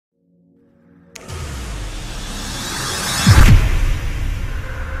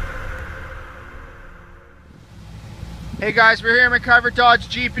Hey guys, we're here at MacIver Dodge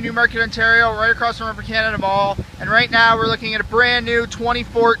Jeep in Newmarket, Ontario, right across from Upper Canada Mall. And right now we're looking at a brand new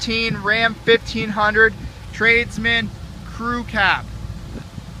 2014 Ram 1500 Tradesman Crew Cab.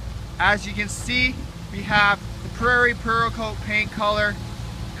 As you can see, we have the Prairie Pearl Coat paint color.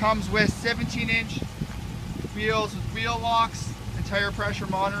 Comes with 17-inch wheels with wheel locks and tire pressure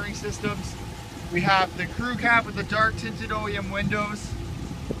monitoring systems. We have the crew cab with the dark tinted OEM windows.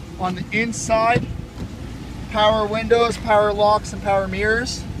 On the inside, power windows, power locks, and power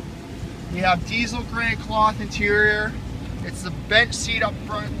mirrors. We have diesel gray cloth interior. It's the bench seat up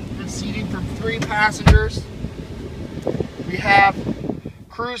front for seating for 3 passengers. We have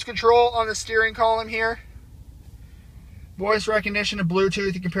cruise control on the steering column here. Voice recognition and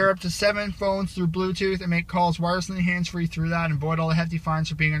Bluetooth. You can pair up to 7 phones through Bluetooth and make calls wirelessly and hands-free through that and avoid all the hefty fines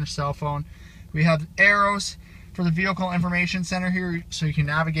for being on your cell phone. We have arrows for the vehicle information center here so you can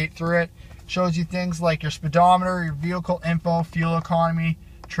navigate through it. Shows you things like your speedometer, your vehicle info, fuel economy,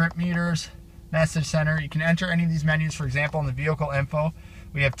 trip meters, message center. You can enter any of these menus, for example, in the vehicle info.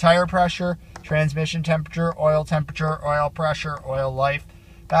 We have tire pressure, transmission temperature, oil pressure, oil life,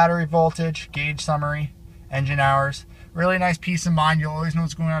 battery voltage, gauge summary, engine hours. Really nice peace of mind. You'll always know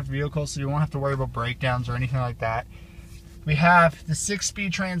what's going on with the vehicle, so you won't have to worry about breakdowns or anything like that. We have the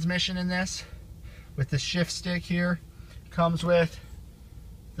 6-speed transmission in this with the shift stick here. Comes with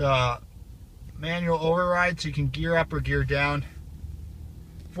the manual override so you can gear up or gear down.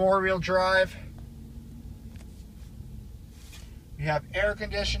 4-wheel drive. We have air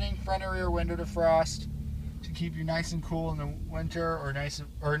conditioning, front and rear window defrost to keep you nice and cool in the winter, or nice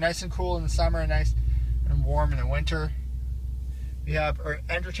and cool in the summer and nice and warm in the winter. We have our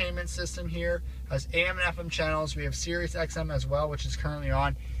entertainment system here. Has AM and FM channels. We have Sirius XM as well, which is currently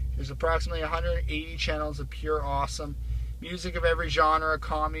on. There's approximately 180 channels of pure awesome. Music of every genre,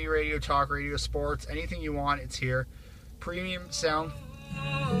 comedy, radio, talk radio, sports, anything you want, it's here. Premium sound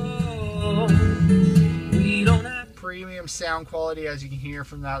quality, as you can hear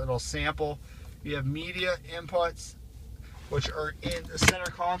from that little sample. We have media inputs, which are in the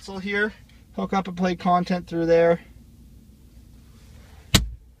center console here. Hook up and play content through there.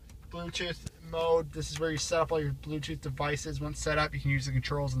 Bluetooth mode, this is where you set up all your Bluetooth devices. Once set up, you can use the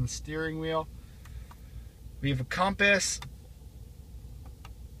controls on the steering wheel. We have a compass,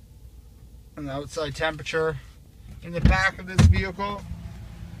 and the outside temperature. In the back of this vehicle,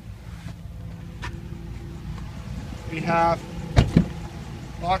 we have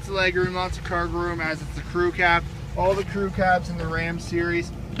lots of leg room, lots of cargo room, as it's the crew cab. All the crew cabs in the Ram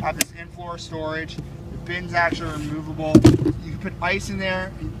series have this in-floor storage. The bin's actually removable. You can put ice in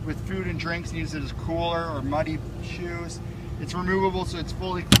there with food and drinks and use it as cooler or muddy shoes. It's removable, so it's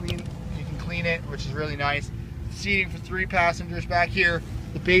fully clean. You can clean it, which is really nice. Seating for 3 passengers back here.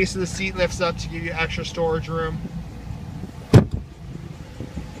 The base of the seat lifts up to give you extra storage room.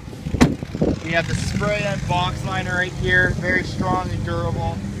 We have the spray-on box liner right here, very strong and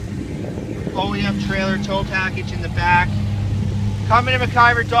durable. OEM trailer tow package in the back. Coming to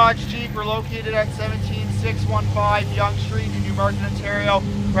MacIver Dodge Jeep, we're located at 17615 Yonge Street in Newmarket, Ontario,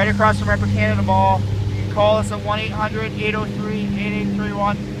 right across from Upper Canada Mall. You can call us at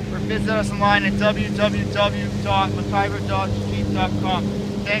 1-800-803-8831 or visit us online at www.maciverdodgejeep.com.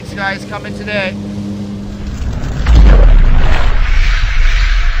 Thanks guys, come in today.